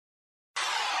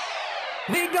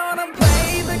We gonna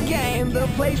play the game, the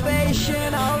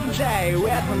PlayStation all day,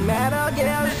 with the Metal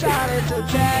Gear Solid to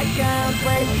check and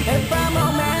play. And from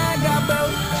Omega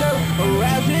Boat to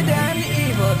Resident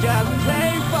Evil, just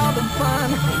play for the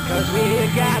fun, cause we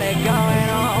got it going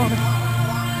on.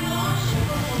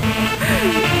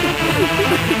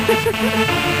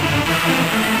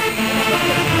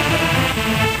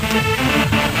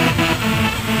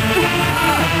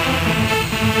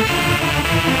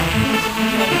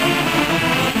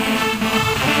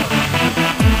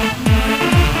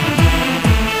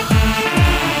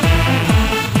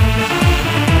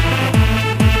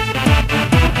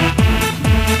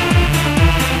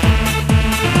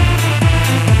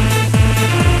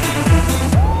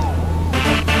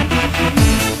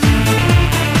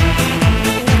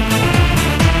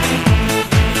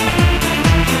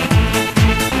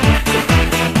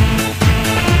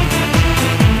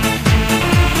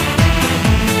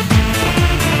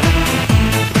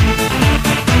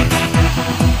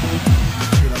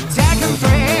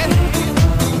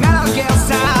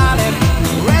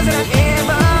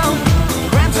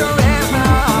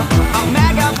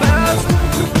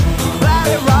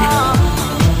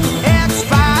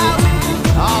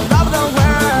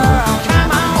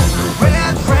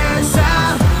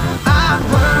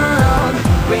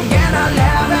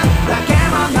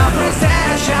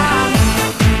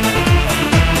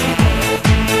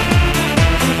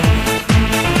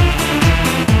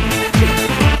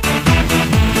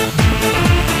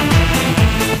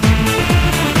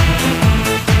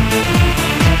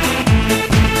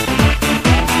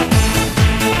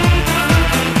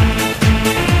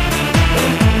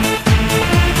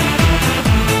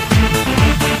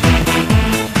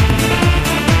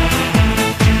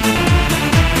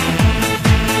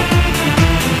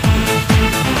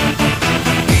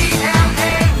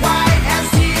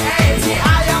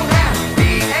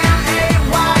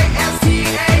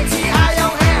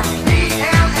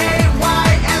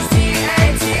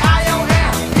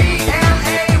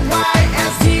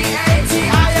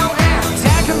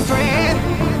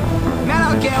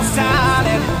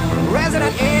 Solid,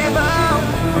 Resident Evil,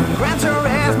 Gran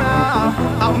Turismo,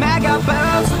 Omega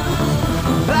Boost,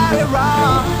 Bloody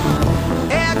Raw,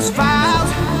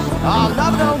 X-Files, all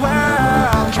over the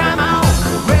world. Come on,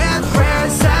 Red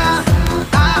Racer,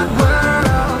 our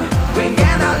world. We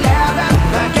gonna live it,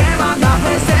 the game on the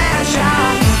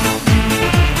PlayStation.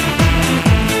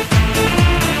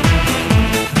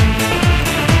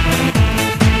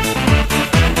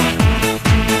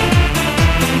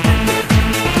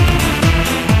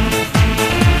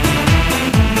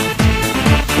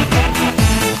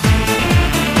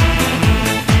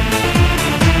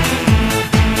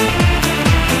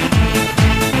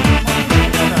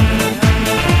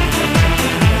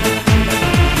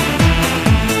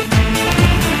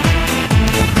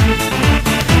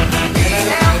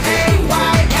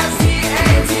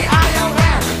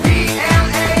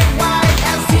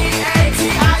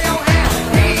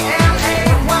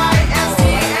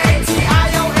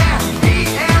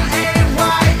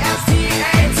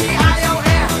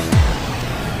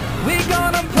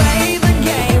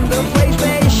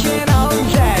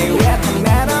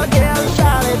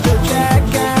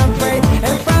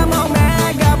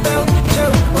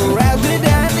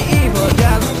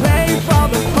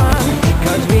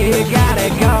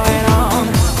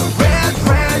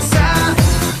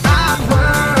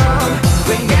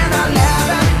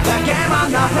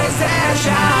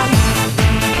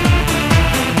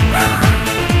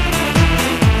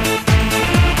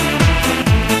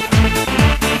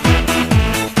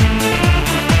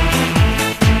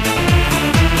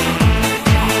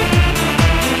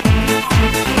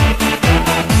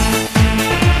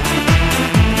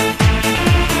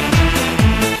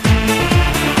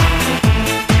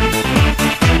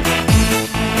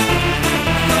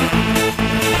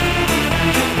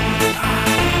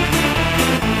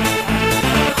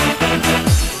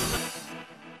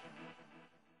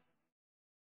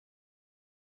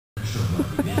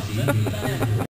 Thank you.